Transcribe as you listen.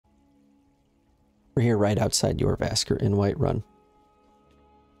We're here right outside Jorrvaskr in Whiterun.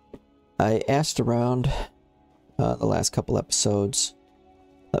 I asked around the last couple episodes.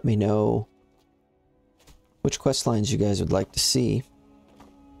 Let me know which quest lines you guys would like to see.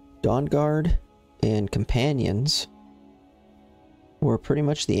 Dawnguard and Companions were pretty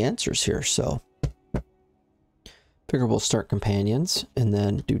much the answers here, so figure we'll start Companions and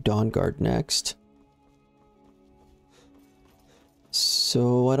then do Dawnguard next.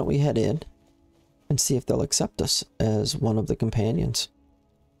 So why don't we head in and see if they'll accept us as one of the Companions.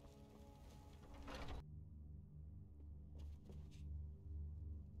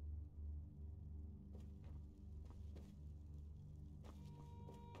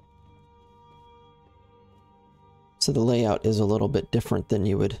 So the layout is a little bit different than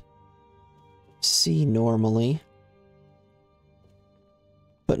you would see normally.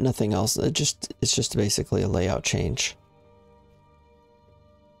 But nothing else. It's just basically a layout change.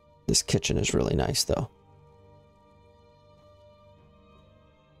 This kitchen is really nice though.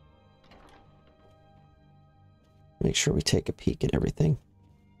 Make sure we take a peek at everything.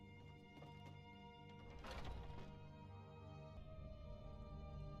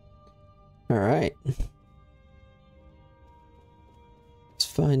 All right.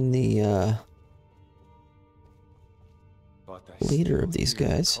 Find the leader of these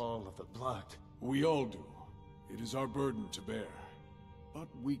guys. Call of the blood. We all do. It is our burden to bear, but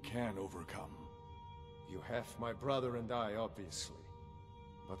we can overcome. You have my brother and I, obviously,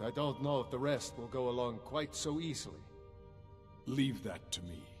 but I don't know if the rest will go along quite so easily. Leave that to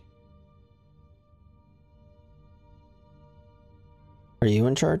me. Are you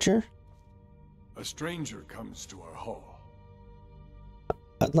in charge here? A stranger comes to our hall.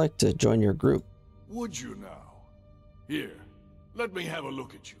 I'd like to join your group. Would you now? Here, let me have a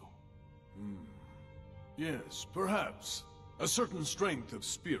look at you. Yes, perhaps. A certain strength of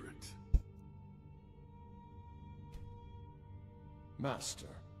spirit. Master,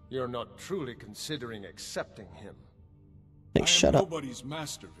 you're not truly considering accepting him. Hey, shut up. Nobody's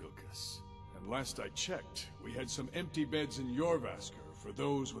master, Vilkas. And last I checked, we had some empty beds in Jorrvaskr for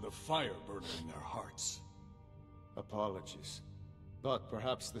those with a fire burning in their hearts. Apologies. But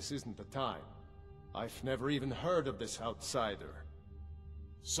perhaps this isn't the time. I've never even heard of this outsider.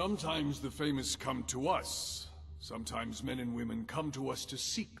 Sometimes the famous come to us. Sometimes men and women come to us to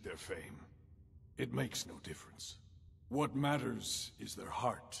seek their fame. It makes no difference. What matters is their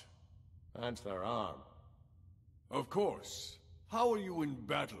heart. And their arm. Of course. How are you in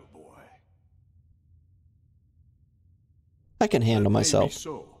battle, boy? I can handle myself.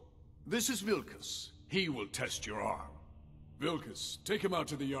 So, this is Vilkas. He will test your arm. Vilkas, take him out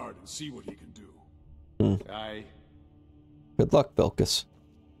to the yard and see what he can do. Aye. Good luck, Vilkas.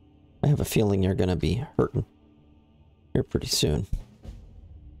 I have a feeling you're gonna be hurting here pretty soon.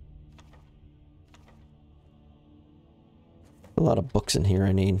 A lot of books in here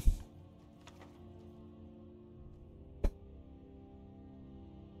I need.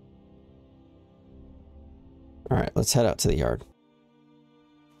 Alright, let's head out to the yard.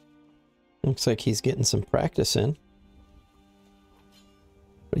 Looks like he's getting some practice in.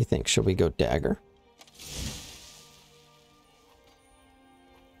 What do you think? Should we go dagger?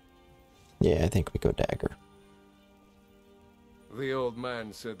 Yeah, I think we go dagger. The old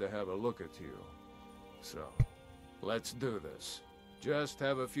man said to have a look at you. So, let's do this. Just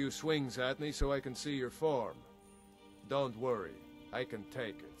have a few swings at me so I can see your form. Don't worry, I can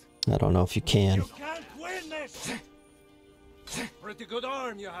take it. I don't know if you can. You can't win this! Pretty good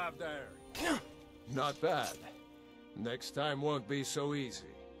arm you have there. Not bad. Next time won't be so easy.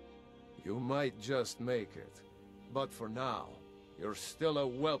 You might just make it. But for now, you're still a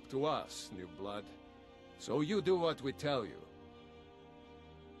whelp to us, new blood. So you do what we tell you.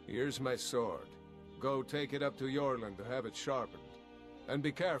 Here's my sword. Go take it up to Eorlund to have it sharpened. And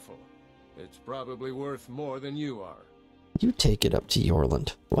be careful. It's probably worth more than you are. You take it up to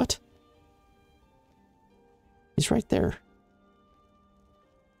Eorlund. What? He's right there.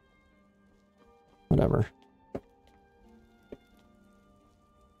 Whatever.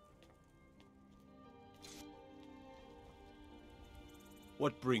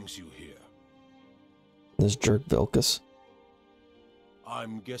 What brings you here? This jerk Vilkas.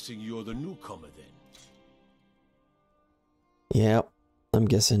 I'm guessing you're the newcomer then. Yep. I'm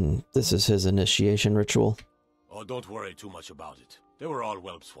guessing this is his initiation ritual. Oh, don't worry too much about it. They were all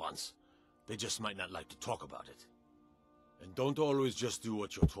whelps once. They just might not like to talk about it. And don't always just do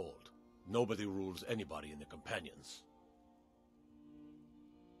what you're told. Nobody rules anybody in the companions.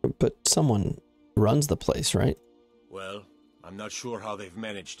 But someone runs the place, right? Well, I'm not sure how they've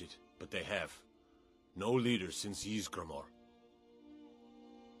managed it, but they have. No leader since Ysgramor.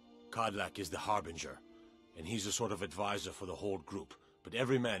 Kodlak is the Harbinger, and he's a sort of advisor for the whole group, but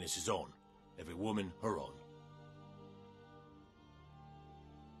every man is his own, every woman her own.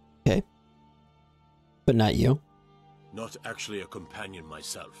 Okay. But not you? Not actually a companion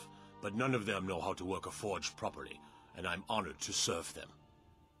myself, but none of them know how to work a forge properly, and I'm honored to serve them.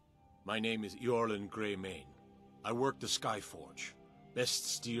 My name is Eorlund Gray-Mane. I work the Skyforge,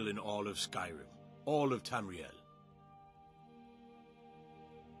 best steel in all of Skyrim, all of Tamriel.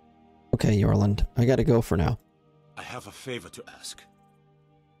 Okay, Eorlund, I gotta go for now. I have a favor to ask.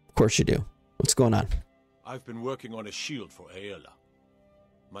 Of course you do. What's going on? I've been working on a shield for Aela.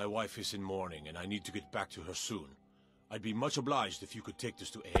 My wife is in mourning, and I need to get back to her soon. I'd be much obliged if you could take this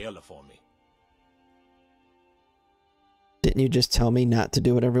to Aela for me. Didn't you just tell me not to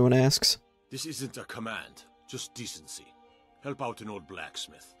do what everyone asks? This isn't a command, just decency. Help out an old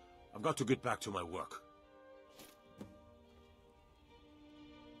blacksmith. I've got to get back to my work.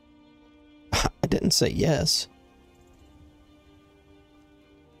 I didn't say yes.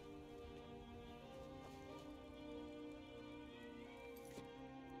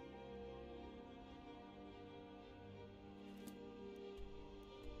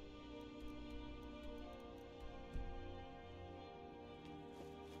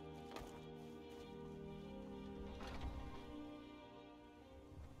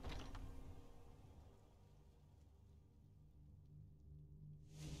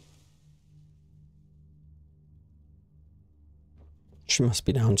 She must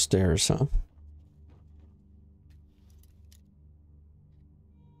be downstairs, huh?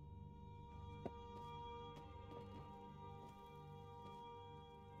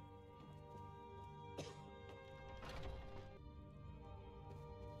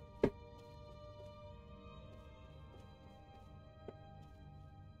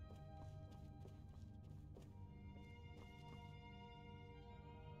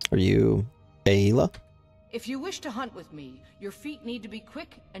 Are you Ayla? If you wish to hunt with me, your feet need to be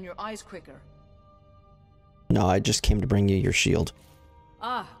quick and your eyes quicker. No, I just came to bring you your shield.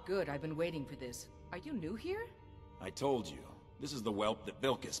 Ah, good. I've been waiting for this. Are you new here? I told you. This is the whelp that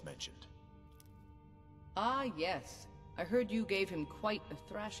Vilkas mentioned. Ah, yes. I heard you gave him quite a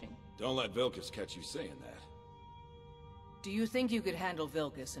thrashing. Don't let Vilkas catch you saying that. Do you think you could handle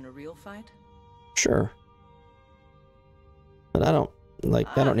Vilkas in a real fight? Sure. But I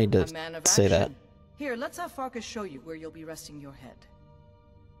don't need to a man of say that. action. Here, let's have Farkas show you where you'll be resting your head.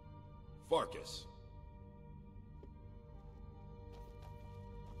 Farkas.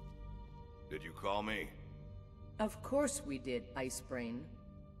 Did you call me? Of course we did, Icebrain.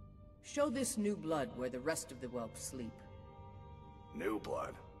 Show this new blood where the rest of the whelp sleep. New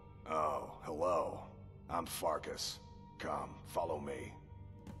blood? Oh, hello. I'm Farkas. Come, follow me.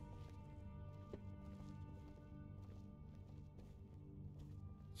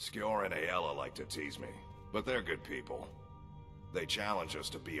 Skjor and Aela like to tease me, but they're good people. They challenge us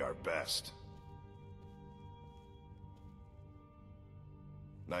to be our best.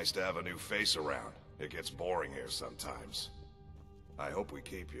 Nice to have a new face around. It gets boring here sometimes. I hope we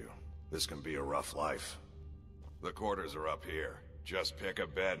keep you. This can be a rough life. The quarters are up here. Just pick a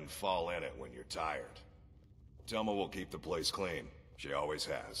bed and fall in it when you're tired. Telma will keep the place clean. She always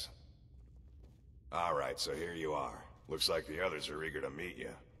has. Alright, so here you are. Looks like the others are eager to meet you.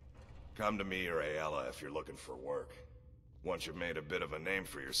 Come to me or Aela if you're looking for work. Once you've made a bit of a name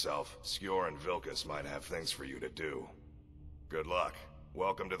for yourself, Skjor and Vilkas might have things for you to do. Good luck.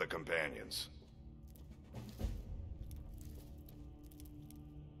 Welcome to the Companions.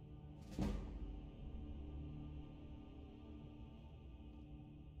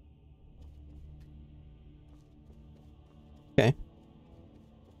 Okay.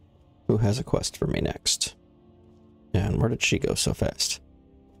 Who has a quest for me next? And where did she go so fast?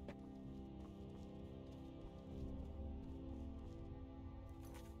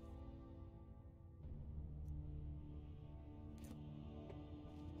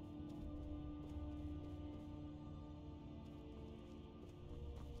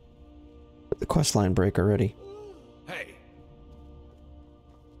 The questline break already. Hey!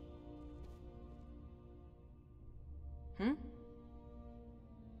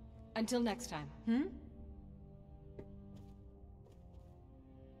 Until next time,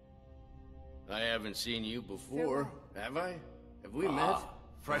 I haven't seen you before, have I? Have we met?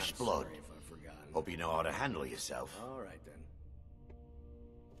 Fresh I'm blood. sorry if I've forgotten. Hope you know how to handle yourself. All right then.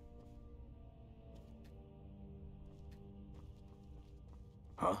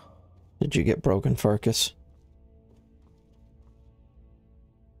 Huh? Did you get broken, Farkas?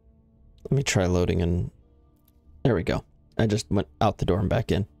 Let me try loading and... There we go. I just went out the door and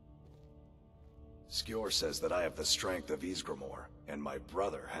back in. Skjor says that I have the strength of Ysgramor, and my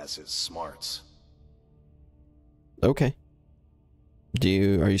brother has his smarts. Okay.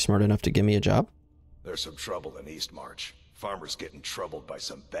 Are you smart enough to give me a job? There's some trouble in Eastmarch. Farmers getting troubled by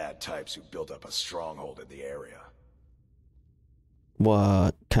some bad types who built up a stronghold in the area.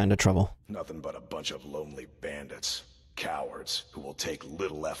 What kind of trouble? Nothing but a bunch of lonely bandits. Cowards who will take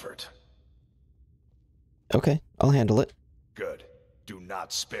little effort. Okay, I'll handle it. Good. Do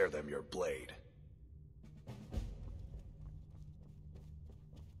not spare them your blade.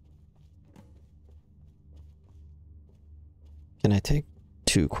 Can I take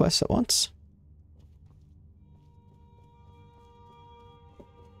 2 quests at once?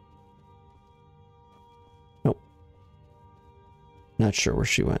 Nope. Not sure where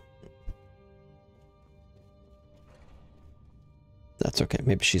she went. That's okay.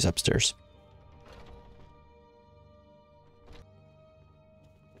 Maybe she's upstairs.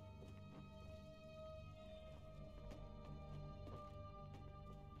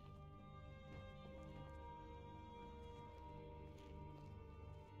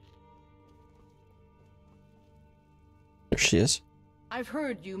 There she is. I've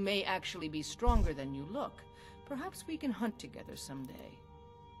heard you may actually be stronger than you look. Perhaps we can hunt together someday.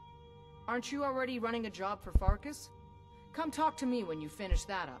 Aren't you already running a job for Farkas? Come talk to me when you finish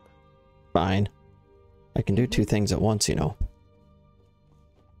that up. Fine. I can do 2 things at once, you know.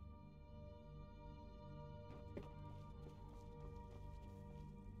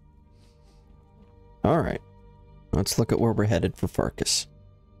 Alright. Let's look at where we're headed for Farkas.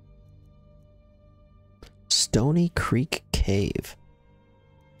 Stony Creek Cave.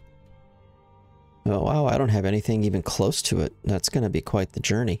 Oh wow, I don't have anything even close to it. That's gonna be quite the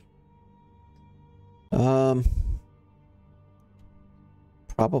journey.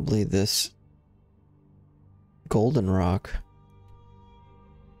 Probably this golden rock.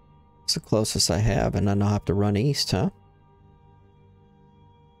 It's the closest I have, and then I'll have to run east, huh?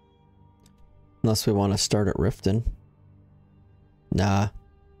 Unless we want to start at Riften. Nah,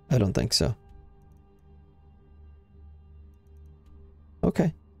 I don't think so.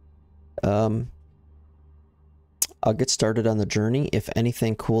 Okay. I'll get started on the journey. If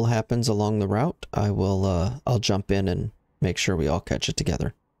anything cool happens along the route, I'll jump in and make sure we all catch it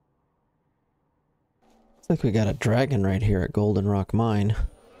together. Looks like we got a dragon right here at Golden Rock Mine.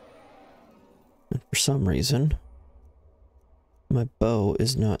 And for some reason, my bow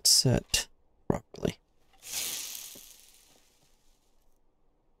is not set properly.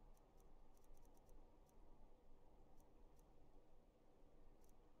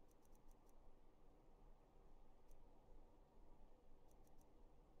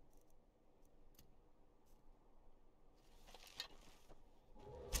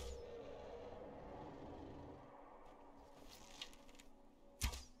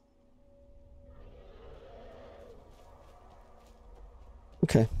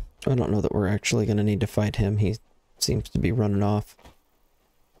 Okay, I don't know that we're actually going to need to fight him. He seems to be running off.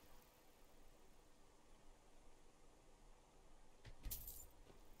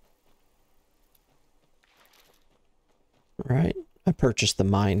 Alright, I purchased the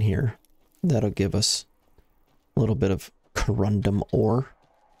mine here. That'll give us a little bit of corundum ore.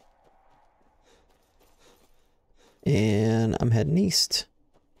 And I'm heading east.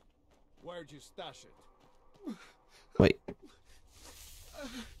 Where'd you stash it? Wait.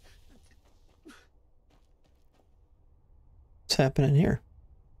 What's happening here?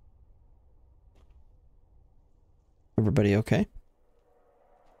 Everybody okay?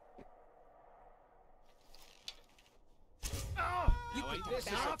 You think this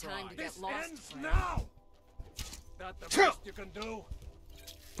is a time to get lost? Now! That the best you can do?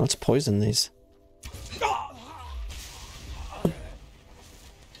 Let's poison these.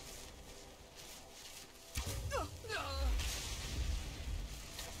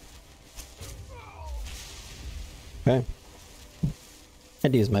 Okay. I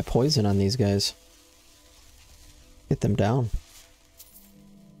had to use my poison on these guys. Get them down.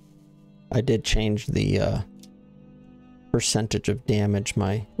 I did change the percentage of damage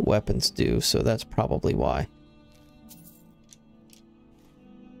my weapons do, so that's probably why.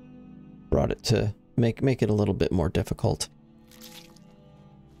 Brought it to make it a little bit more difficult.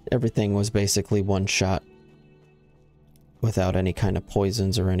 Everything was basically one shot without any kind of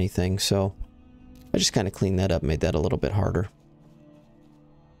poisons or anything, so I just kind of cleaned that up, made that a little bit harder.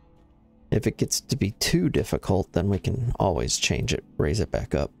 If it gets to be too difficult, then we can always change it, raise it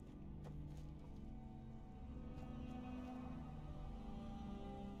back up.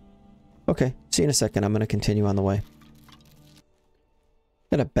 Okay, see you in a second. I'm going to continue on the way.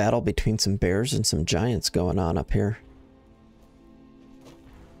 Got a battle between some bears and some giants going on up here.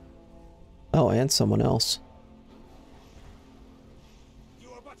 Oh, and someone else.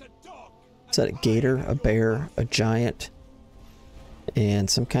 Is that a gator, a bear, a giant, and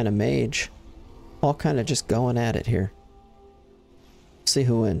some kind of mage? All kind of just going at it here. See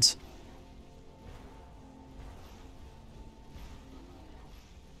who wins.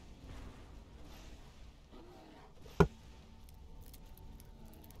 I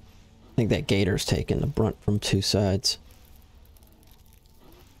think that gator's taking the brunt from two sides.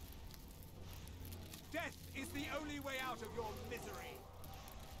 Death is the only way out of your misery.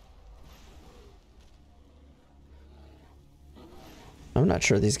 I'm not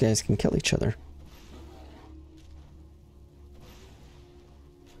sure these guys can kill each other.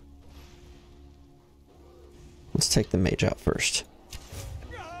 Let's take the mage out first.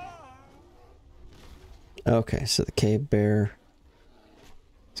 Okay, so the cave bear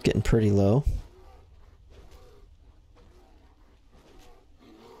is getting pretty low.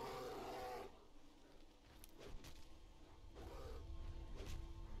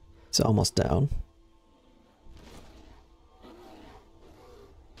 It's almost down.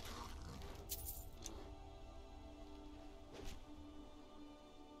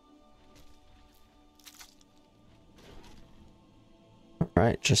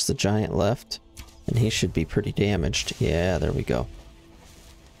 Alright, just the giant left. And he should be pretty damaged. Yeah, there we go.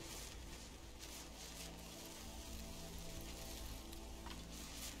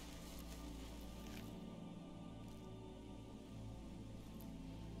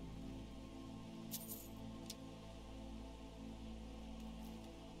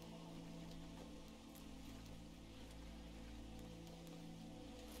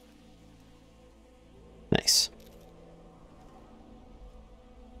 Nice.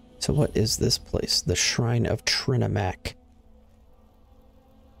 So what is this place? The Shrine of Trinamak.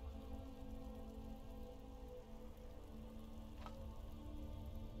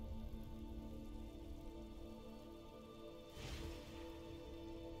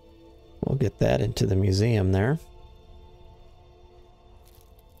 We'll get that into the museum there.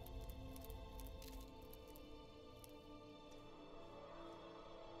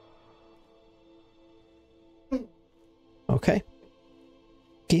 Okay.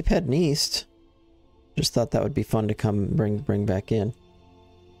 Keep heading east. Just thought that would be fun to come bring back in.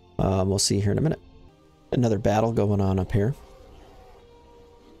 We'll see here in a minute. Another battle going on up here.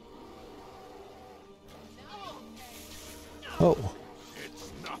 Oh.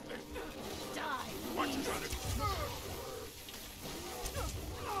 It's nothing.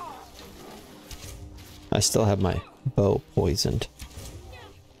 I still have my bow poisoned.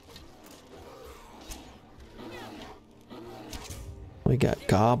 We got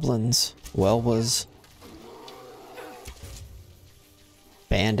goblins, Welwas,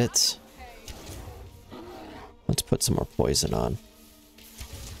 bandits. Let's put some more poison on.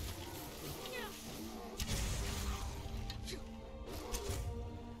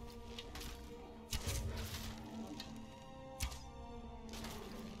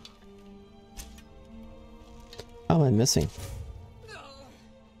 How am I missing?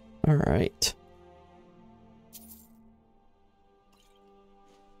 All right.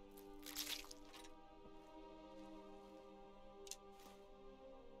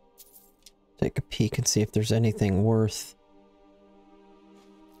 Take a peek and see if there's anything worth.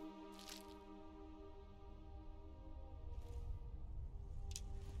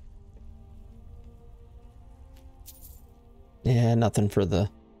 Yeah, nothing for the...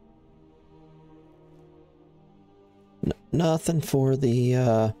 nothing for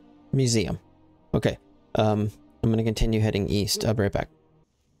the museum. Okay, I'm gonna continue heading east. I'll be right back.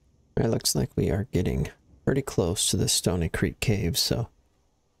 Alright, looks like we are getting pretty close to the Stony Creek Caves, so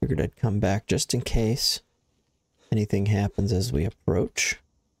figured I'd come back just in case anything happens as we approach.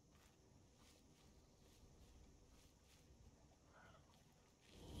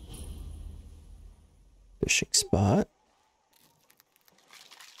 Fishing spot.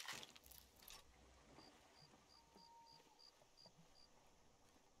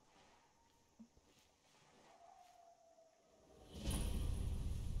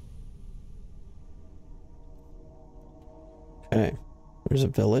 Okay. There's a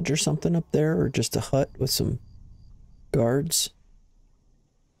village or something up there, or just a hut with some guards.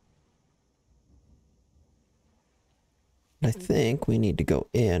 I think we need to go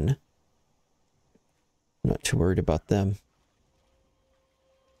in. I'm not too worried about them.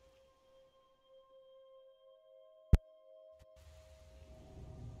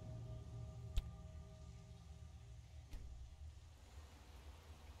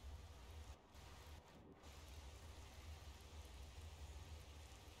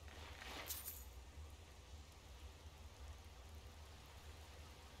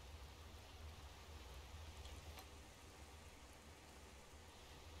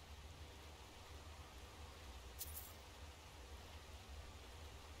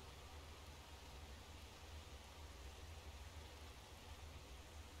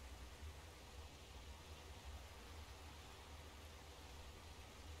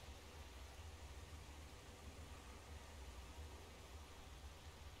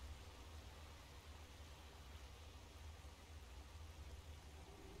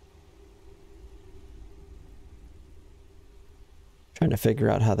 Trying to figure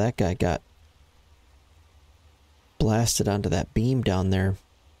out how that guy got blasted onto that beam down there.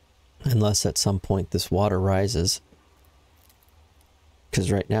 Unless at some point this water rises.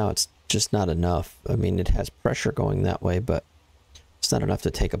 Because right now it's just not enough. I mean, it has pressure going that way, but it's not enough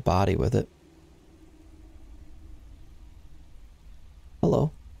to take a body with it.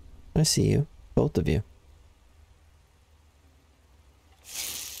 Hello. I see you. Both of you.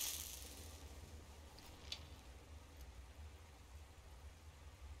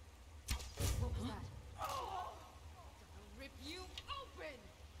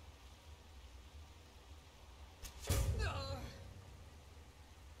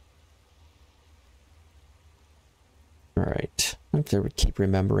 Alright, I have to keep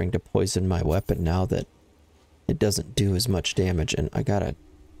remembering to poison my weapon now that it doesn't do as much damage, and I gotta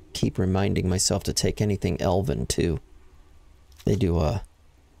keep reminding myself to take anything elven too. They do a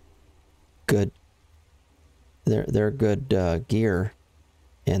good, they're good gear,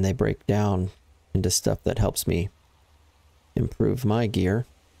 and they break down into stuff that helps me improve my gear.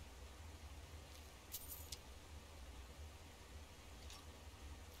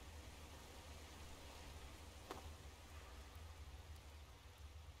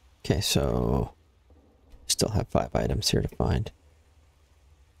 Okay, so still have 5 items here to find.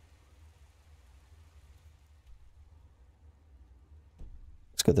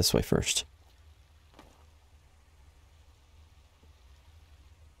 Let's go this way first.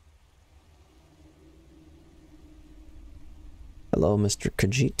 Hello, Mr.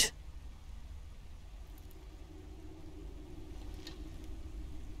 Khajiit.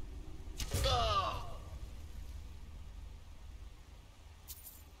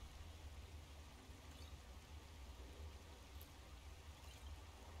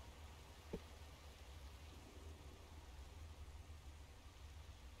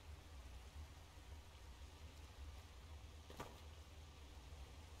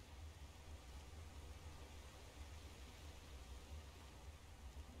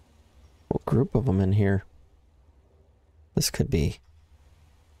 Group of them in here. This could be...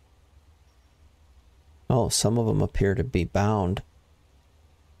 Oh, some of them appear to be bound.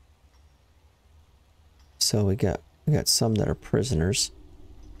 So we got some that are prisoners.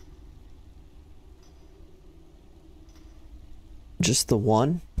 Just the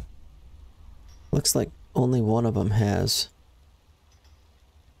one? Looks like only one of them has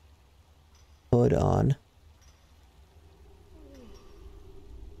hood on.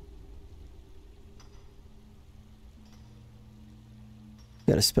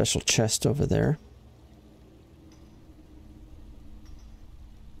 Got a special chest over there.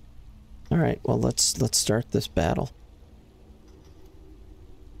 All right, well let's start this battle.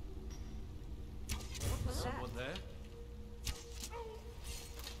 Someone there?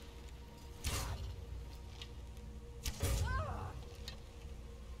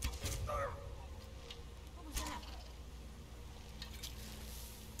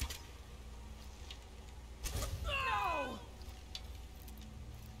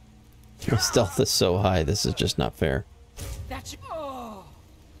 My stealth is so high, this is just not fair. That's... Oh!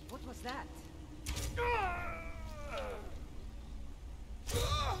 What was that?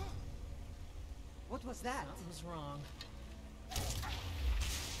 What was that? Something was wrong.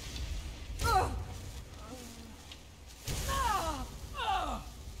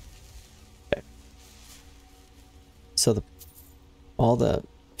 Okay. So all the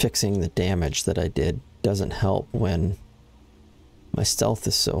fixing the damage that I did doesn't help when my stealth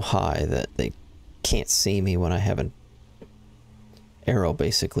is so high that they can't see me when I have an arrow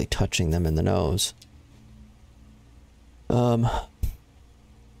basically touching them in the nose. I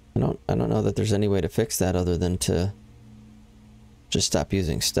don't know that there's any way to fix that other than to just stop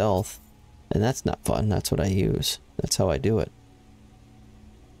using stealth. And that's not fun. That's what I use. That's how I do it.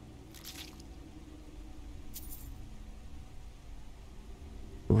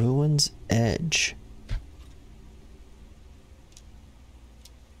 Ruin's Edge.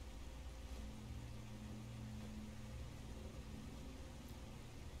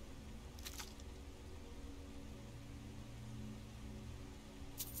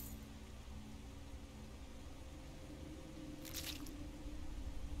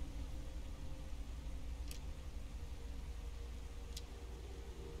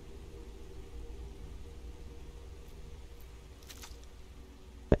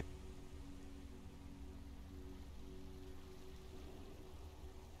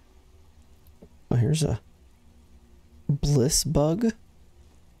 Oh, here's a bliss bug.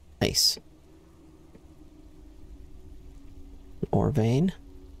 Nice. Ore vein.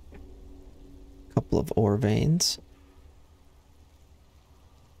 Couple of ore veins.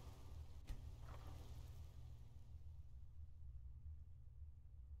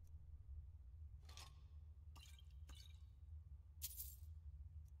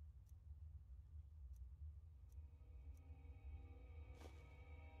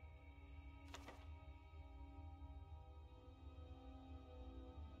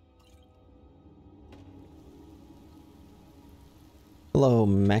 Hello,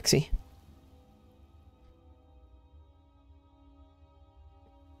 Maxie.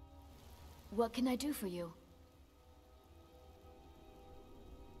 What can I do for you?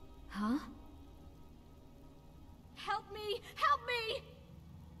 Huh? Help me! Help me!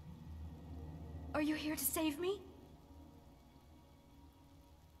 Are you here to save me?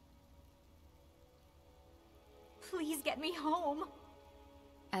 Please get me home.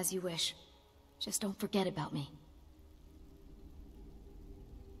 As you wish. Just don't forget about me.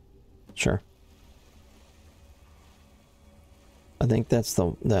 Sure. I think that's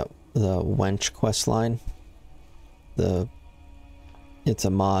the wench quest line. It's a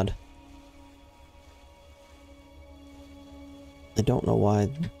mod. I don't know why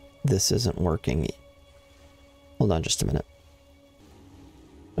this isn't working. Hold on just a minute.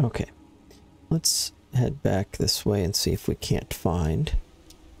 Okay. Let's head back this way and see if we can't find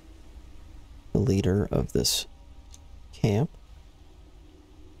the leader of this camp.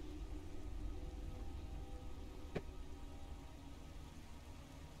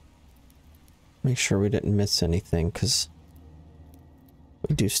 Make sure we didn't miss anything, because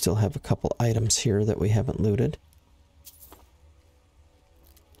we do still have a couple items here that we haven't looted.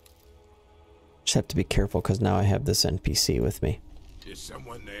 Just have to be careful, because now I have this NPC with me. Is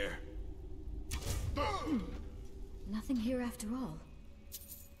someone there? Nothing here after all.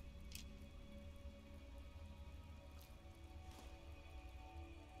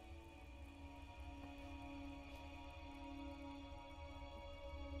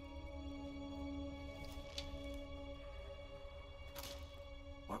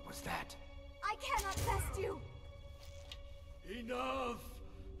 What was that? I cannot trust you! Enough!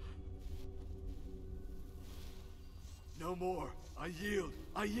 No more. I yield.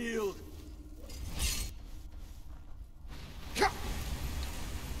 I yield.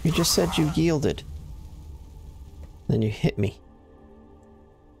 You just said you yielded. Then you hit me.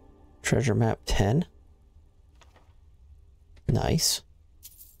 Treasure map 10. Nice.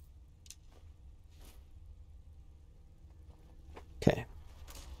 Okay.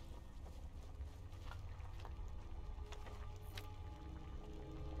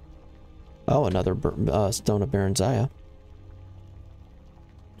 Oh, another Stone of Baron Zaya.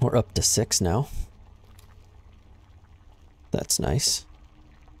 We're up to 6 now. That's nice.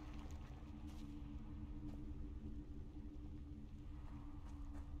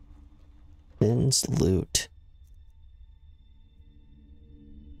 Ben's loot.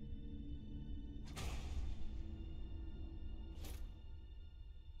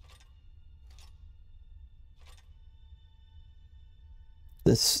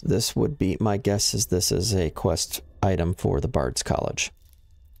 This would be, my guess is this is a quest item for the Bard's College.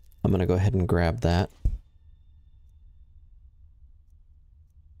 I'm gonna go ahead and grab that.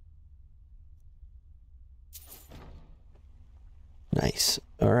 Nice.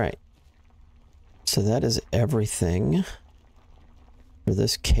 All right. So that is everything for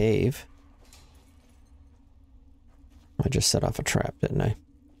this cave. I just set off a trap, didn't I?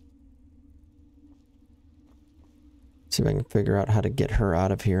 See if I can figure out how to get her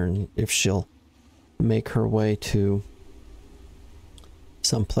out of here and if she'll make her way to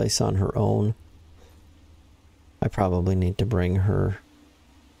someplace on her own. I probably need to bring her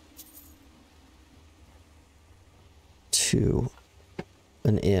to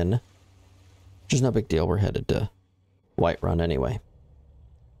an inn. Which is no big deal, we're headed to Whiterun anyway.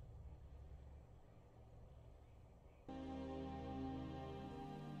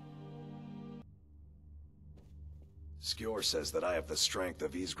 Skjor says that I have the strength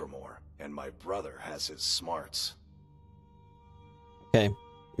of Ysgramor, and my brother has his smarts. Okay,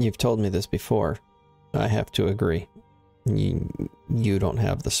 you've told me this before. I have to agree. You don't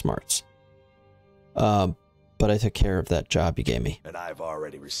have the smarts. But I took care of that job you gave me. And I've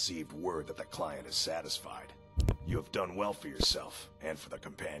already received word that the client is satisfied. You have done well for yourself, and for the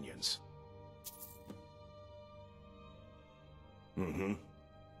companions. Mm-hmm.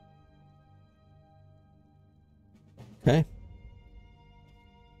 Okay.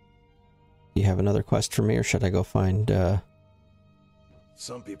 You have another quest for me, or should I go find,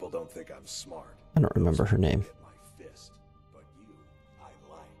 Some people don't think I'm smart. I don't remember her name. But you, I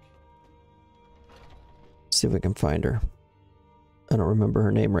like. See if we can find her. I don't remember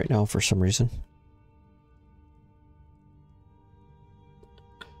her name right now for some reason.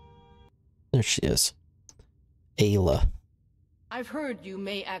 There she is. Ayla. I've heard you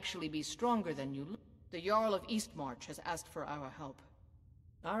may actually be stronger than you look. The Jarl of Eastmarch has asked for our help.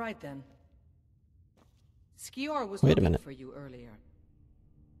 All right then. Skjor was looking for you earlier.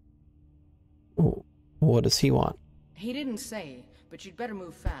 What does he want? He didn't say, but you'd better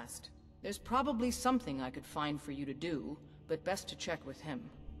move fast. There's probably something I could find for you to do, but best to check with him.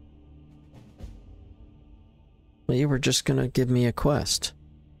 Well, you were just gonna give me a quest.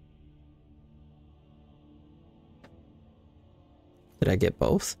 Did I get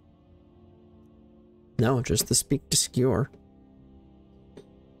both? No, just to speak to Skjor.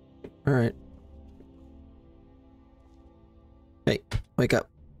 Alright. Hey, wake up.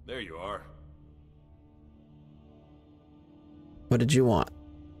 There you are. What did you want?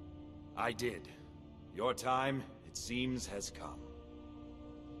 I did. Your time, it seems, has come.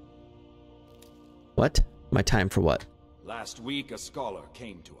 What? My time for what? Last week, a scholar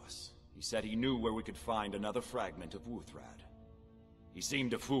came to us. He said he knew where we could find another fragment of Wuuthrad. He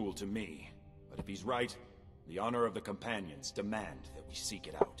seemed a fool to me, but if he's right, the honor of the companions demand that we seek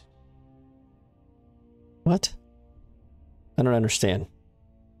it out. What? I don't understand.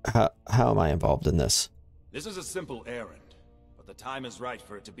 How am I involved in this? This is a simple errand, but the time is right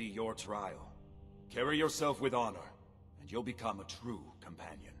for it to be your trial. Carry yourself with honor, and you'll become a true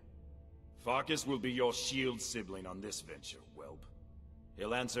companion. Farkas will be your shield sibling on this venture, Whelp.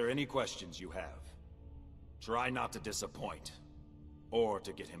 He'll answer any questions you have. Try not to disappoint, or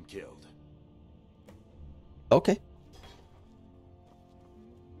to get him killed. Okay.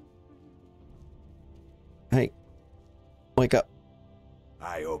 Hey, wake up.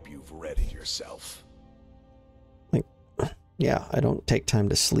 I hope you've readied yourself. Like, yeah, I don't take time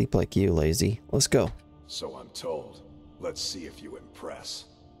to sleep like you, lazy. Let's go. So I'm told. Let's see if you impress.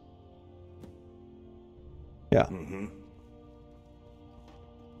 Yeah.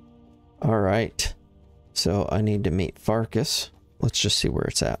 All right. So I need to meet Farkas. Let's just see where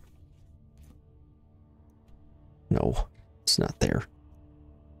it's at. No, it's not there.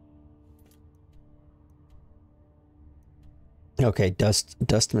 Okay,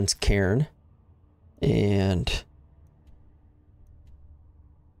 Dustman's Cairn. And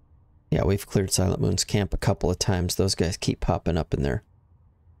yeah, we've cleared Silent Moon's camp a couple of times. Those guys keep popping up in there.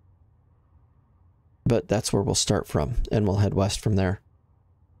 But that's where we'll start from, and we'll head west from there.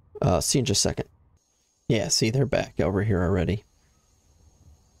 See you in just a second. Yeah, see, they're back over here already.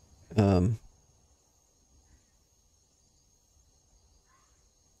 Well,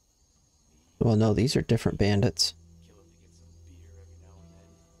 no, these are different bandits.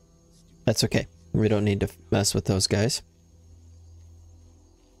 That's okay. We don't need to mess with those guys.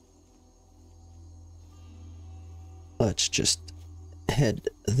 Let's just head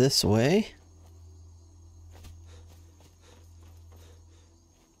this way.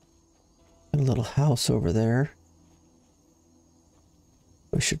 A little house over there.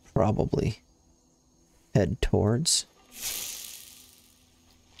 We should probably head towards.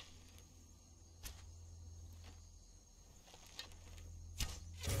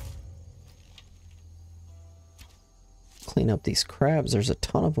 Clean up these crabs. There's a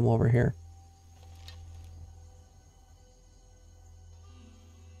ton of them over here.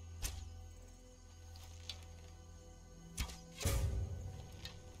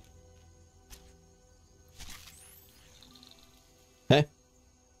 Hey,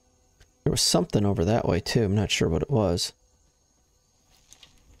 there was something over that way too. I'm not sure what it was.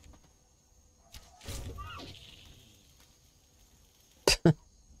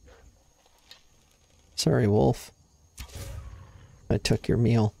 Sorry, wolf. I took your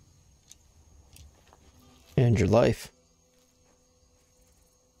meal. And your life.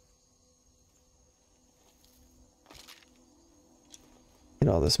 Get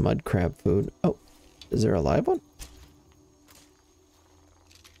all this mud crab food. Oh, is there a live one?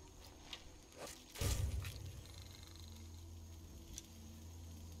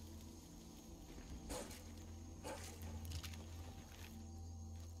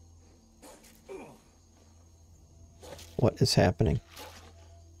 What is happening?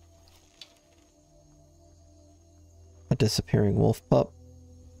 A disappearing wolf pup.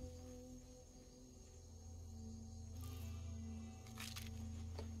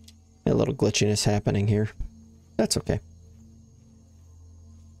 A little glitchiness happening here. That's okay.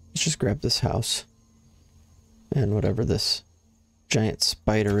 Let's just grab this house. And whatever this giant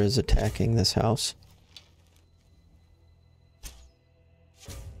spider is attacking this house.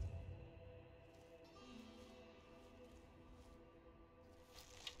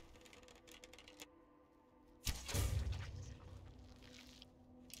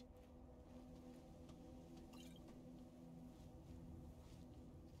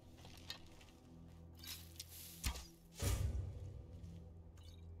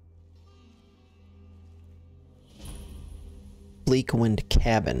 Bleakwind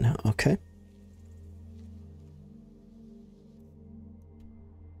Cabin, okay.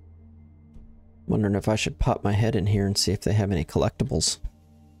 Wondering if I should pop my head in here and see if they have any collectibles.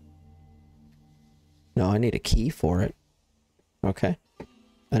 No, I need a key for it. Okay.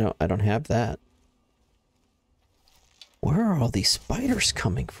 I don't have that. Where are all these spiders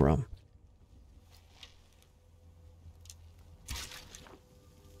coming from?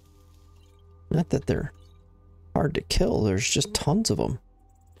 Not that they're hard to kill, there's just tons of them.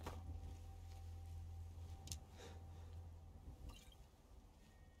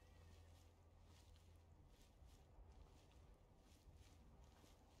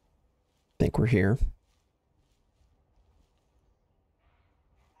 Think we're here.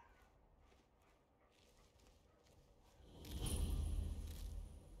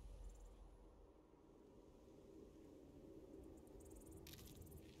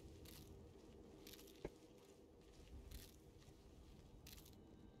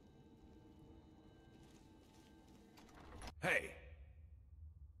 Hey!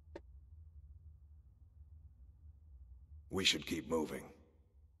 We should keep moving.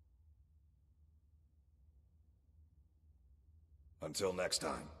 Until next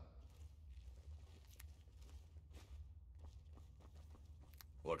time.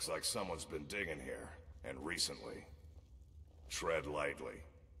 Looks like someone's been digging here, and recently. Tread lightly.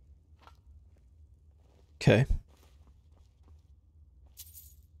 Okay.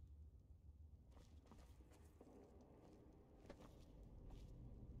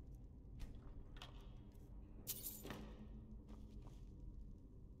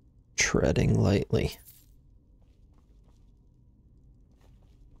 Treading lightly.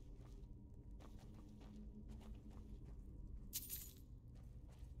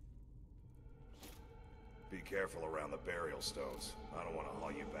 Be careful around the burial stones. I don't want to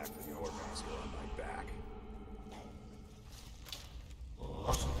haul you back to Jorrvaskr on my back.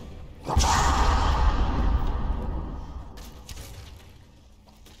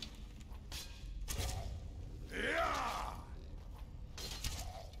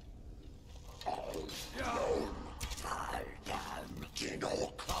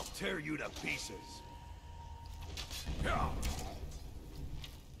 I'll tear you to pieces.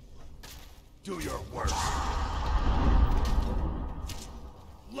 Do your worst.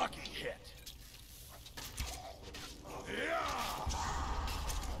 Lucky hit.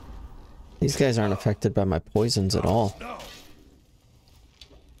 These guys aren't affected by my poisons at all. No.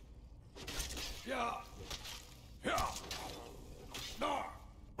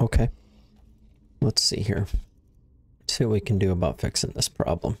 Okay. Let's see here. See what we can do about fixing this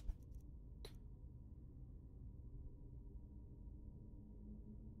problem.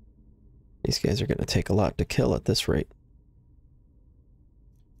 These guys are going to take a lot to kill at this rate.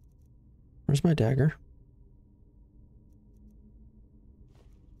 Where's my dagger?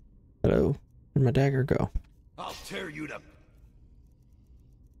 Hello? Where'd my dagger go? I'll tear you to...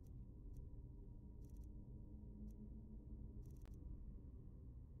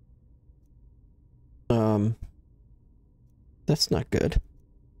 That's not good.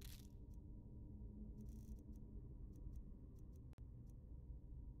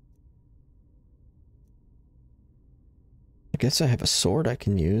 I guess I have a sword I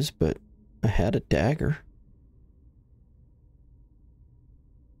can use, but I had a dagger.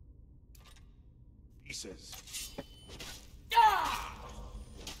 Pieces.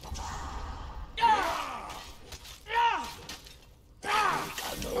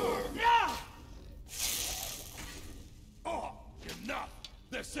 Oh, enough!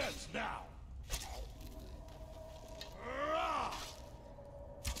 This ends now!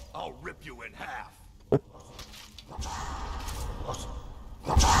 I'll rip you in half!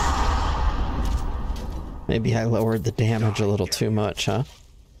 Maybe I lowered the damage a little too much, huh?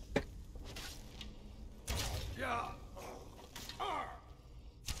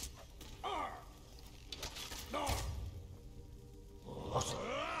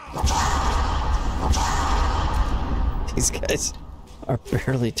 These guys are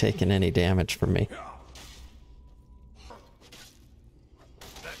barely taking any damage from me.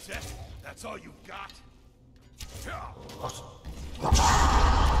 That's it? That's all you got?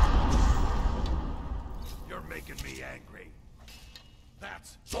 You're making me angry.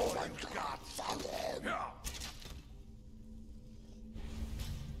 That's all you got.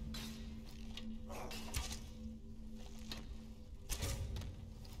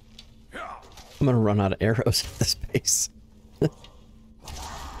 I'm gonna run out of arrows at this pace.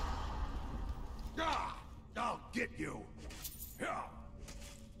 I'll get you. Let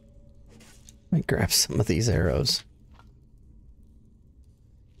me grab some of these arrows.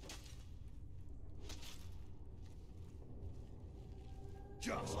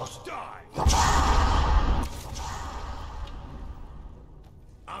 Just die.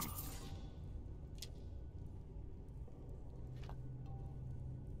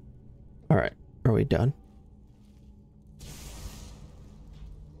 All right, are we done?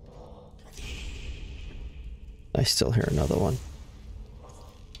 I still hear another one.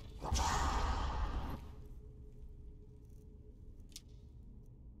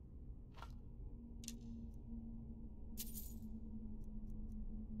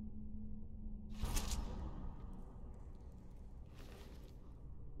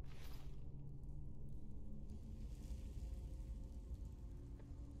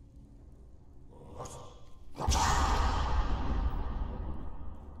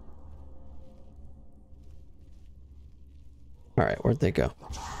 Alright, where'd they go?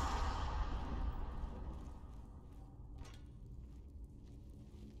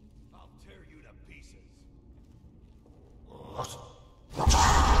 I'll tear you to pieces.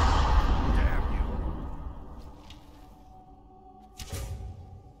 Damn you!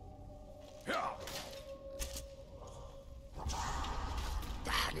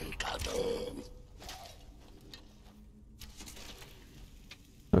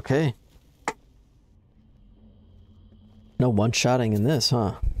 Okay. No one-shotting in this,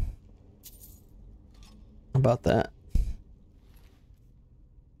 huh? How about that?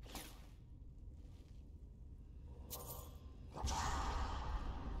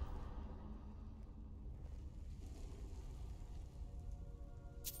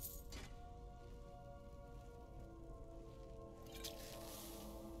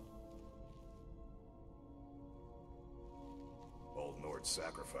 Old Nord's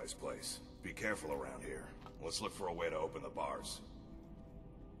sacrifice place. Be careful around here. Let's look for a way to open the bars.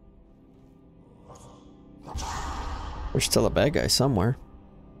 There's still a bad guy somewhere.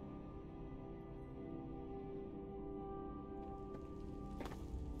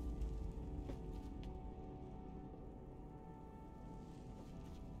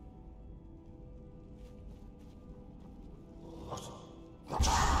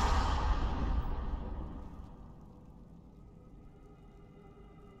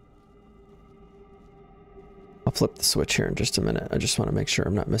 I'll flip the switch here in just a minute. I just want to make sure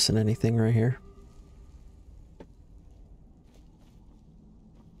I'm not missing anything right here.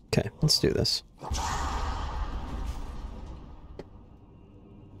 Okay, let's do this.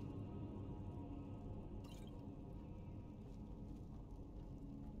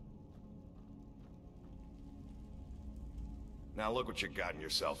 Now look what you've gotten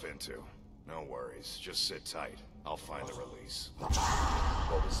yourself into. No worries, just sit tight. I'll find the release.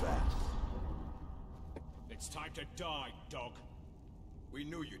 What was that? It's time to die, dog. We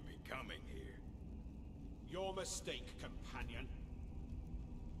knew you'd be coming here. Your mistake, companion.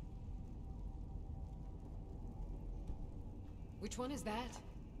 Which one is that?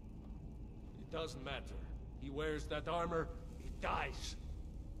 It doesn't matter. He wears that armor, he dies.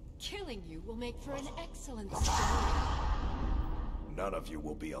 Killing you will make for an excellent story. None of you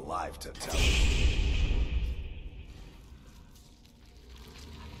will be alive to tell it.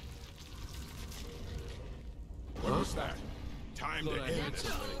 What was that? Time to end the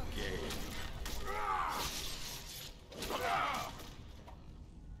game.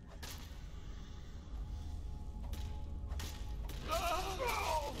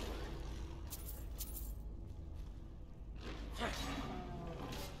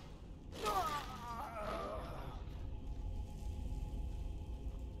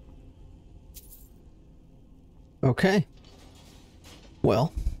 Okay.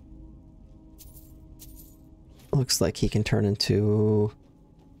 Well. Looks like he can turn into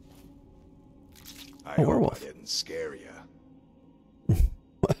a werewolf. I didn't scare you.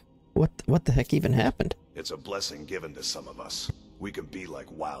 What the heck even happened? It's a blessing given to some of us. We can be like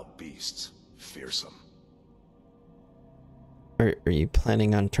wild beasts, fearsome. Are you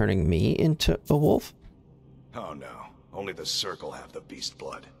planning on turning me into a wolf? Oh no, only the Circle have the beast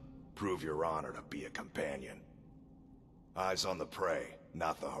blood. Prove your honor to be a companion. Eyes on the prey,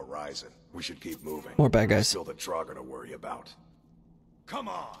 not the horizon. We should keep moving. More bad guys. Still the draugr to worry about. Come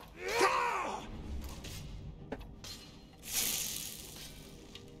on!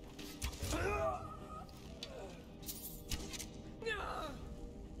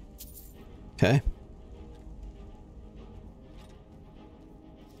 Okay.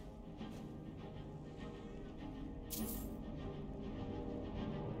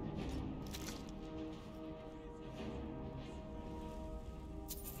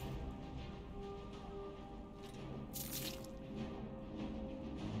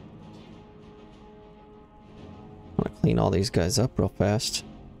 I'm gonna clean all these guys up real fast.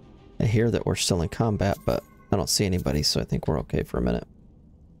 I hear that we're still in combat, but I don't see anybody, so I think we're okay for a minute.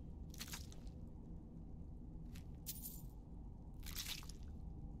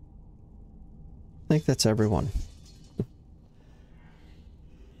 I think that's everyone.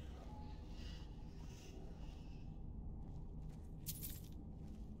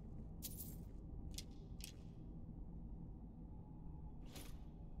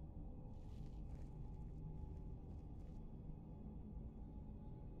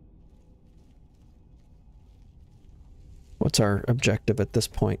 What's our objective at this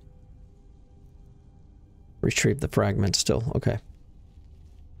point? Retrieve the fragment still. Okay.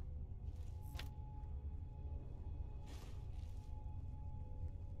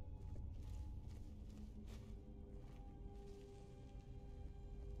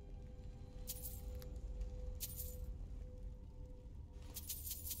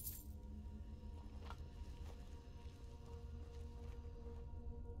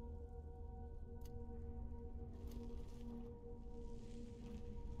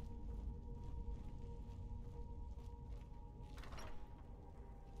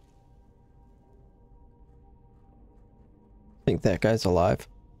 Think that guy's alive?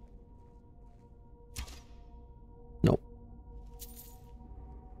 Nope.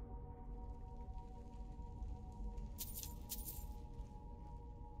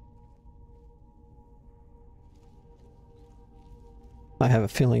 I have a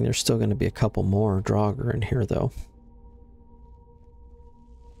feeling there's still going to be a couple more draugr in here, though.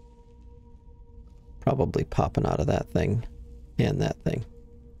 Probably popping out of that thing and that thing.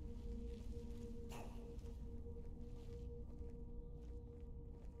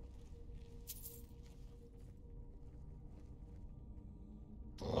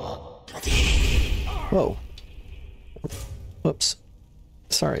 Whoa. Whoops.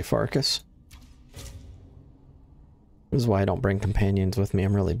 Sorry, Farkas. This is why I don't bring companions with me.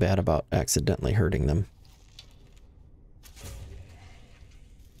 I'm really bad about accidentally hurting them.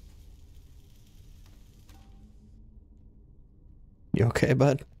 You okay,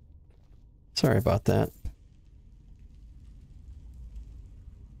 bud? Sorry about that.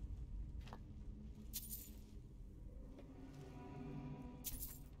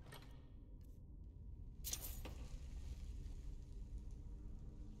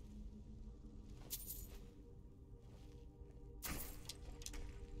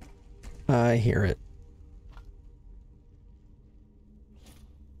 I hear it.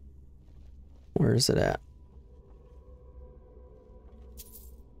 Where is it at?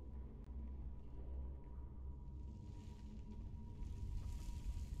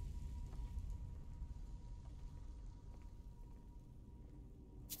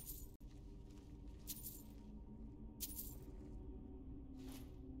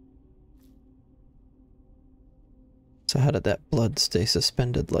 So how did that blood stay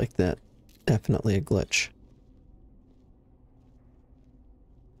suspended like that? Definitely a glitch.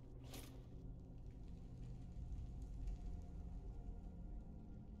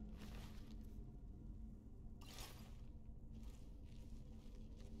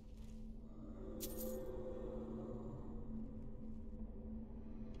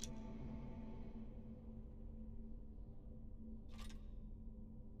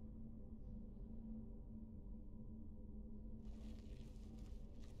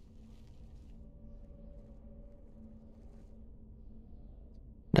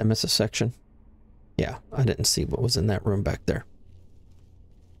 Did I miss a section? Yeah, I didn't see what was in that room back there.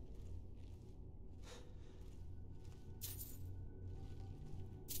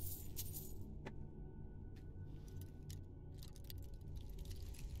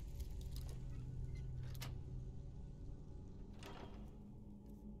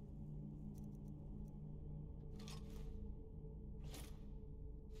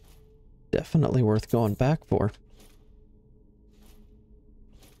 Definitely worth going back for.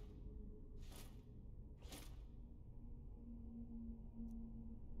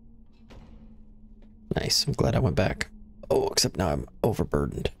 Nice, I'm glad I went back. Oh, except now I'm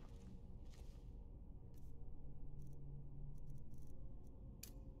overburdened.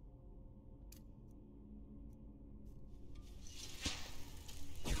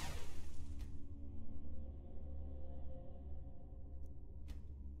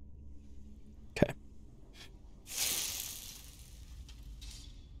 Okay.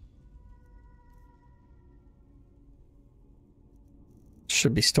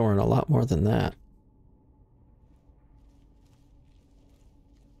 Should be storing a lot more than that.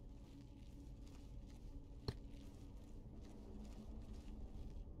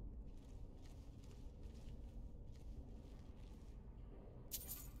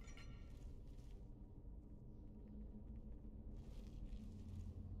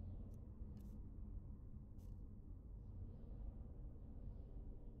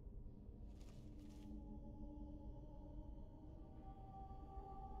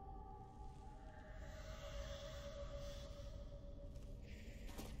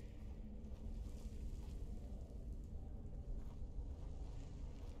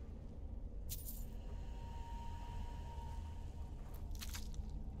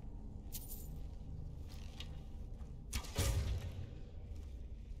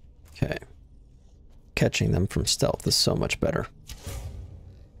 catching them from stealth is so much better.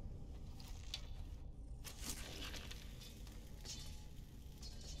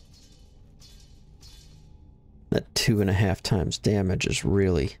 That 2.5 times damage is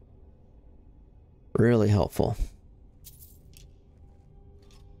really, really helpful.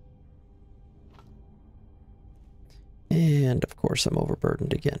 And of course I'm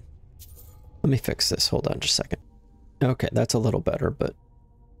overburdened again. Let me fix this. Hold on just a second. Okay, that's a little better, but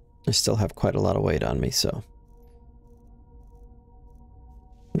I still have quite a lot of weight on me, so.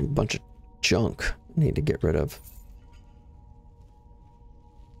 A bunch of junk I need to get rid of.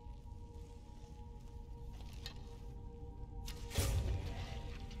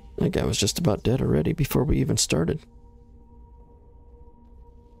 That guy was just about dead already before we even started.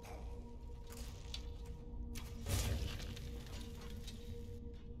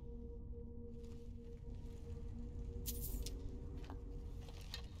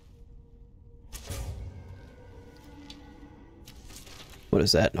 What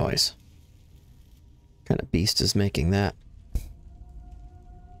is that noise? What kind of beast is making that?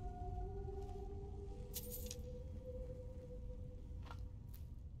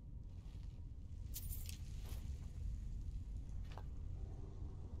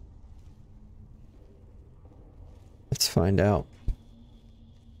 Let's find out.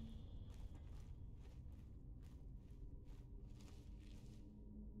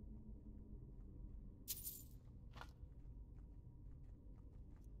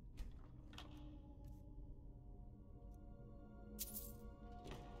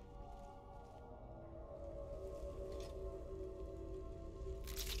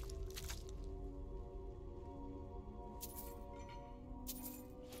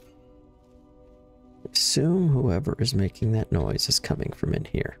 Assume whoever is making that noise is coming from in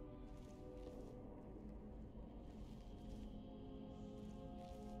here.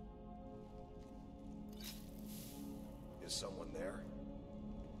 Is someone there?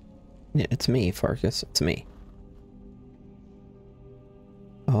 Yeah, it's me, Farkas. It's me.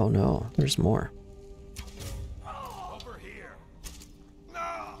 Oh no, there's more. Over here.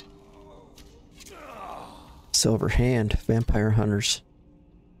 No. Silver Hand, vampire hunters.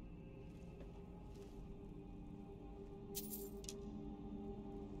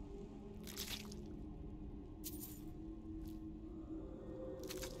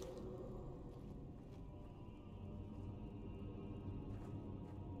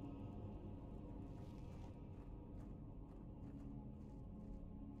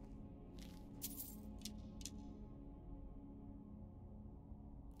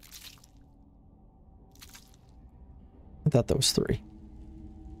 I thought that was 3.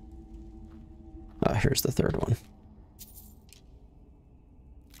 Ah, here's the 3rd one.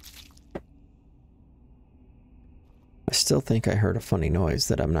 I still think I heard a funny noise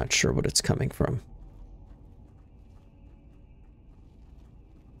that I'm not sure what it's coming from.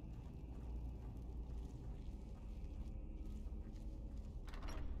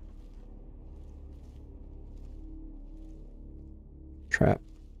 Trap.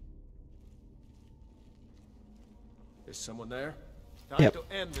 Is someone there? Yep. Time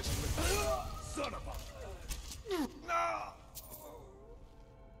to end this. Son of a... No!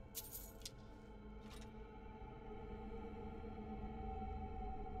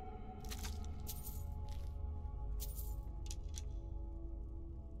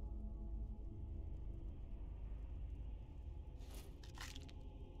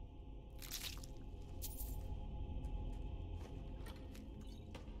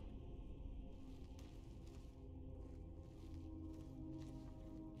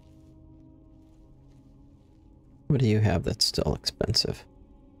 What do you have that's still expensive?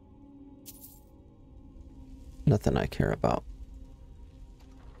 Nothing I care about.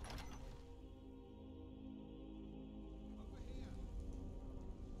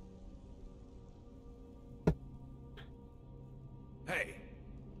 Hey.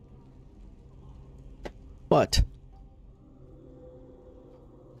 What?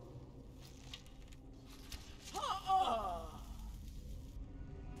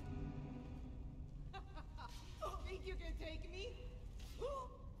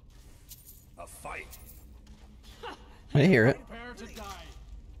 A fight. I hear it. Prepare to die.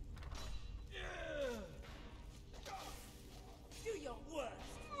 Do your worst.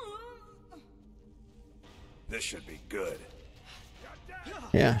 This should be good.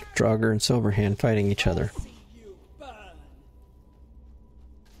 Yeah, Draugr and Silverhand fighting each other. That's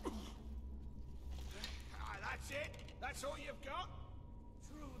it? That's all you've got?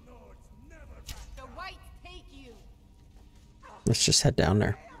 True lords never back. The whites take you. Let's just head down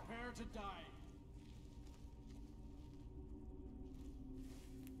there. Prepare to die.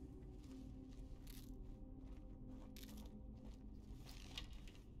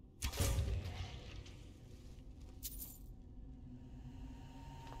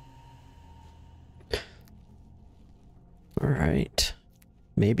 Alright.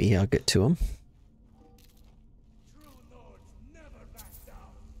 Maybe I'll get to him.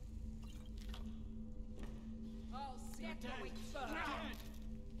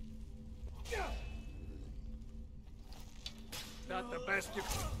 Not the best you...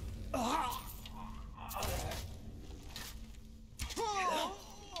 Huh?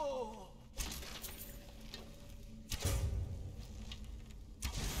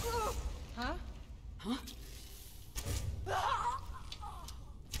 Huh?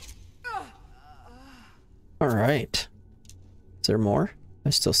 Alright. Is there more? I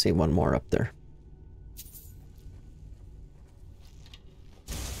still see one more up there.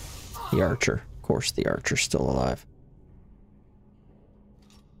 The archer. Of course the archer's still alive.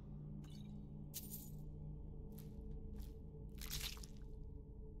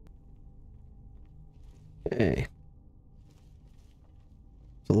 Okay.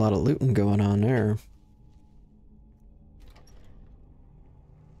 There's a lot of looting going on there.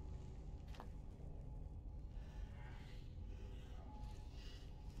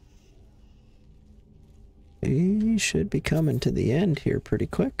 We should be coming to the end here pretty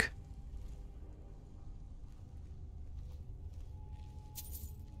quick.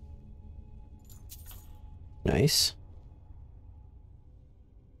 Nice.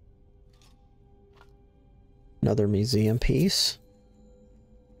 Another museum piece.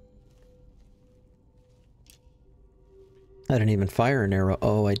 I didn't even fire an arrow.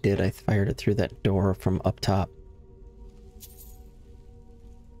 Oh, I did. I fired it through that door from up top.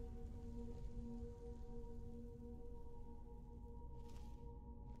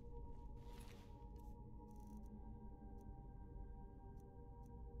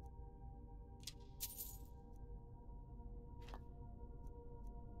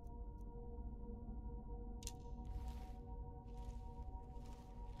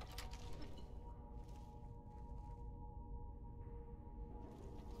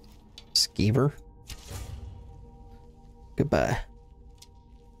 Skjor. Goodbye.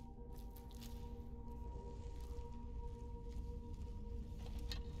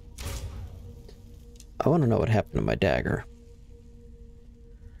 I want to know what happened to my dagger.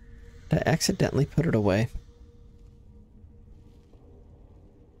 Did I accidentally put it away?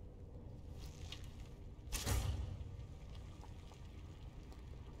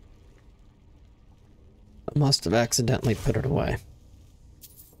 I must have accidentally put it away.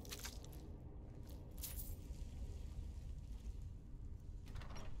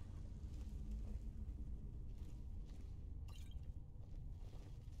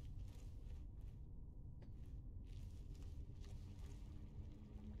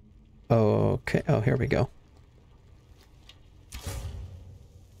 Okay, oh, here we go.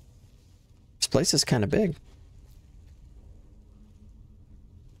 This place is kind of big.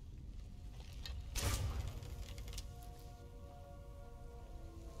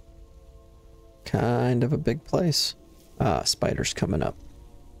 Kind of a big place. Ah, spiders coming up.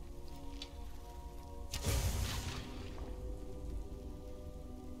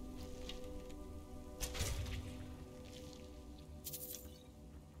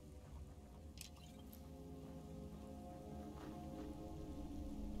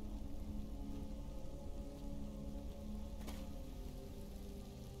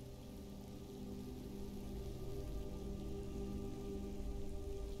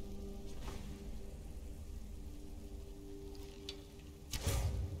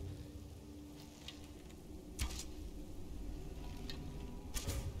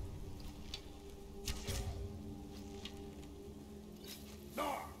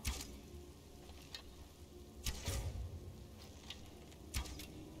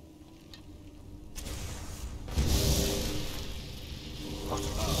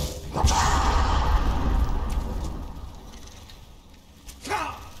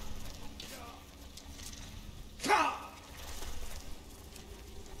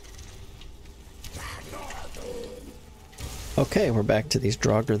 Okay, we're back to these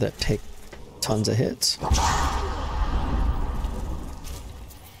draugr that take tons of hits.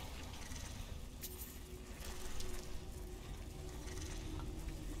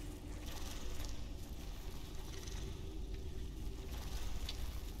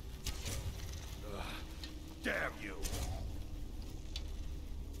 Damn you!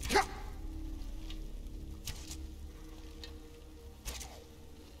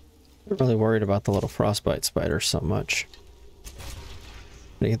 I'm really worried about the little frostbite spiders so much.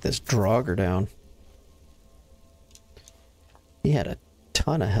 To get this draugr down. He had a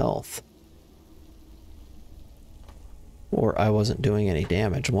ton of health. Or I wasn't doing any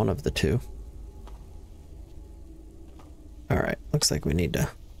damage, one of the two. Alright, looks like we need to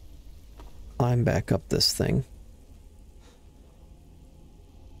climb back up this thing.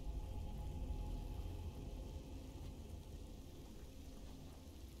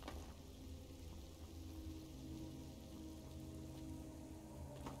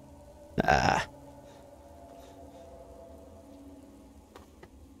 Ah.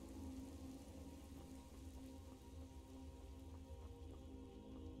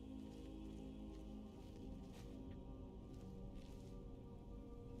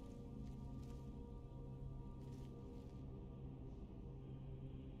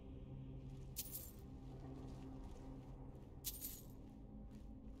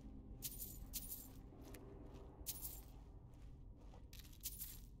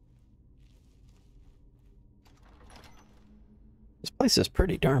 This place is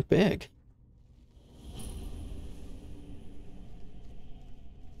pretty darn big.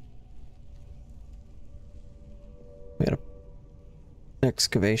 We got an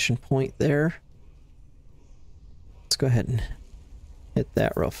excavation point there. Let's go ahead and hit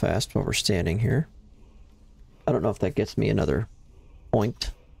that real fast while we're standing here. I don't know if that gets me another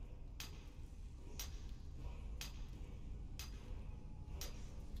point.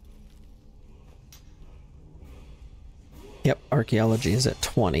 Yep, archaeology is at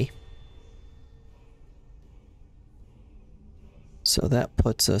 20. So that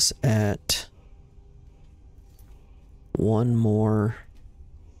puts us at one more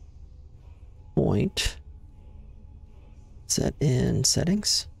point. Is that in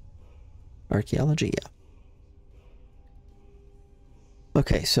settings? Archaeology, yeah.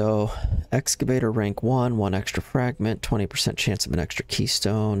 Okay, so excavator rank 1, 1 extra fragment, 20% chance of an extra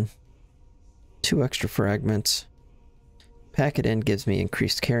keystone, 2 extra fragments. Pack it in gives me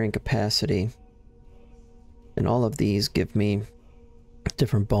increased carrying capacity. And all of these give me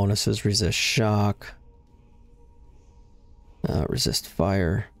different bonuses. Resist shock. Resist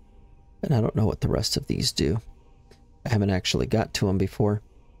fire. And I don't know what the rest of these do. I haven't actually got to them before.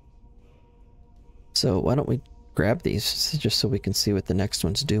 So why don't we grab these just so we can see what the next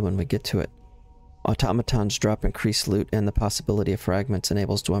ones do when we get to it. Automatons drop increased loot and the possibility of fragments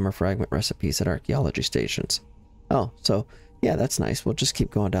enables Dwemer fragment recipes at archaeology stations. Oh, so, yeah, that's nice. We'll just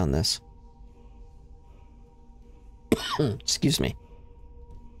keep going down this. Excuse me.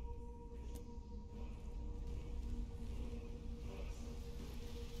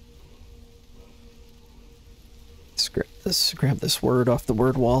 Let's grab this word off the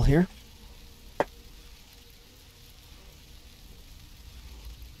word wall here.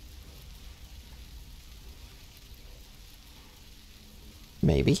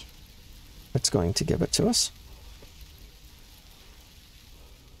 Maybe. It's going to give it to us.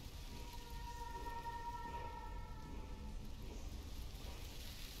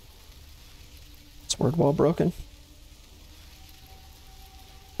 Is word wall broken?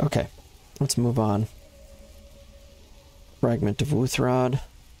 Okay, let's move on. Fragment of Wuuthrad.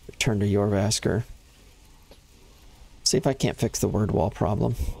 Return to Jorrvaskr. See if I can't fix the word wall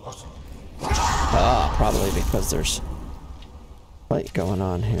problem. Ah, probably because there's fight going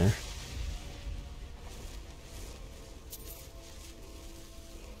on here.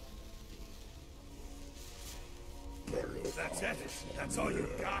 That's it? That's all you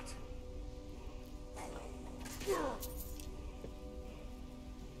got?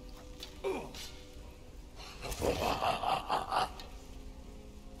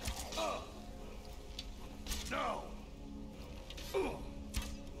 No.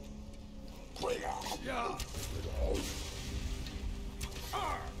 Yeah.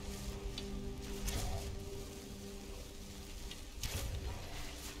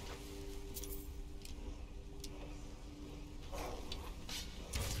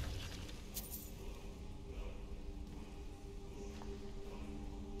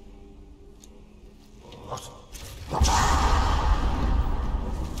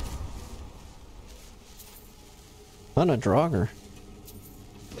 On a draugr.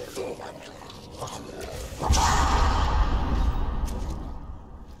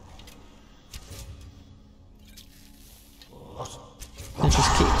 They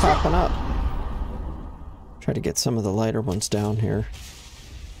just keep popping up. Try to get some of the lighter ones down here,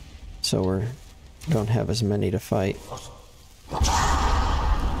 so we don't have as many to fight.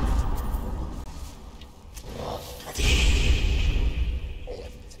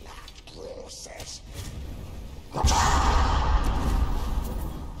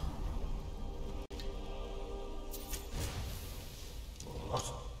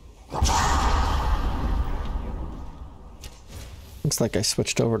 Looks like I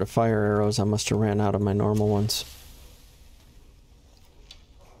switched over to fire arrows. I must have ran out of my normal ones.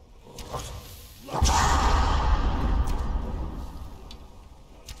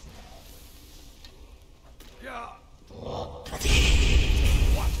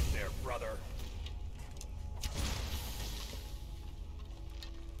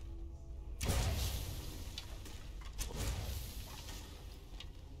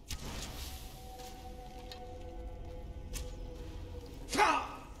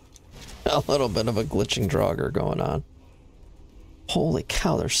 A little bit of a glitching draugr going on. Holy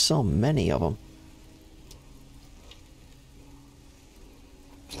cow, there's so many of them.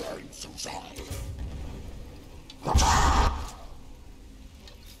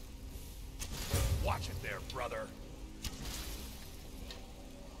 Watch it there, brother.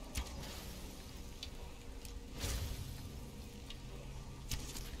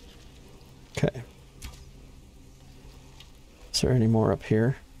 Okay. Is there any more up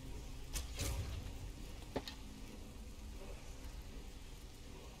here?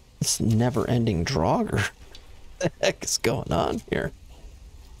 This never-ending draugr. What the heck is going on here?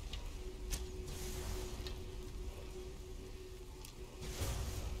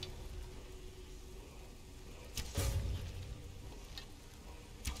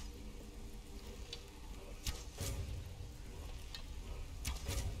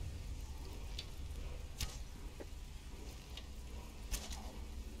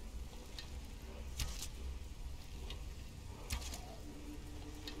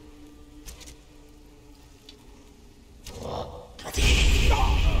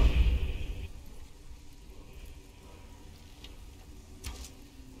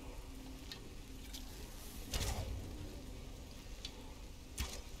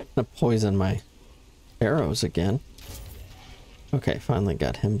 Gonna poison my arrows again. Okay, finally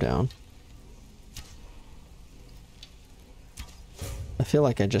got him down. I feel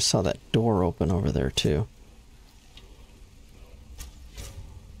like I just saw that door open over there too.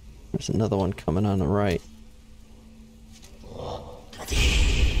 There's another one coming on the right.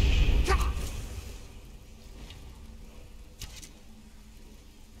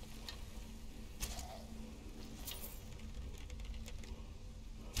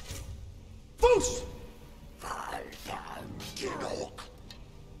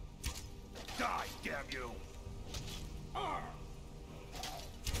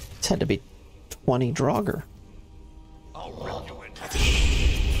 This had to be 20 draugr. I'll rip you in.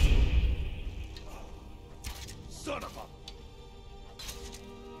 Son of a...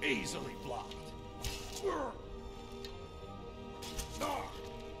 Easily blocked.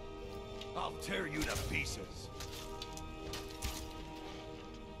 I'll tear you to pieces.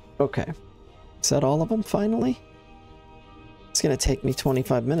 Okay. Is that all of them finally? It's gonna take me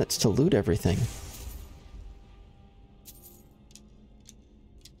 25 minutes to loot everything.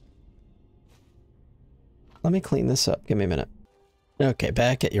 Let me clean this up. Give me a minute. Okay,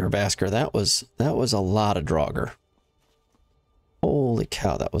 back at Jorrvaskr. That was a lot of draugr. Holy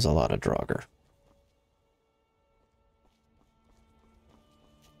cow, that was a lot of draugr.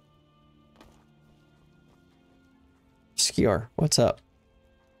 Skjor, what's up?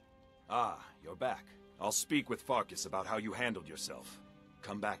 Ah, you're back. I'll speak with Farkas about how you handled yourself.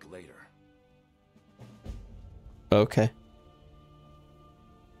 Come back later. Okay.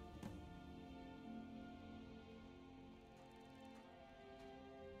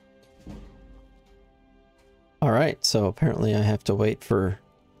 Alright, so apparently I have to wait for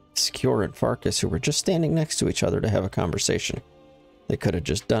Skjor and Farkas, who were just standing next to each other, to have a conversation. They could have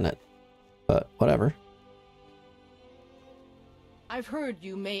just done it, but whatever. I've heard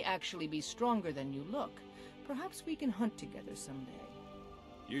you may actually be stronger than you look. Perhaps we can hunt together someday.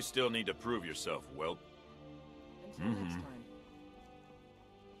 You still need to prove yourself, Whelp. Until next time.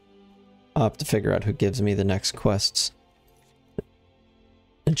 I'll have to figure out who gives me the next quests.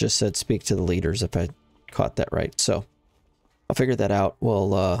 It just said speak to the leaders, if I caught that right. So I'll figure that out.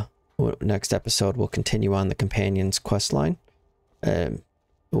 We'll next episode we'll continue on the companions quest line.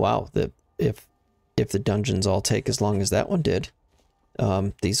 Wow, if the dungeons all take as long as that one did,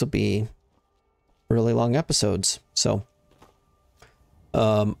 these will be really long episodes. So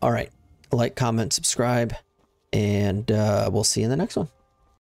all right, like, comment, subscribe, and we'll see you in the next one.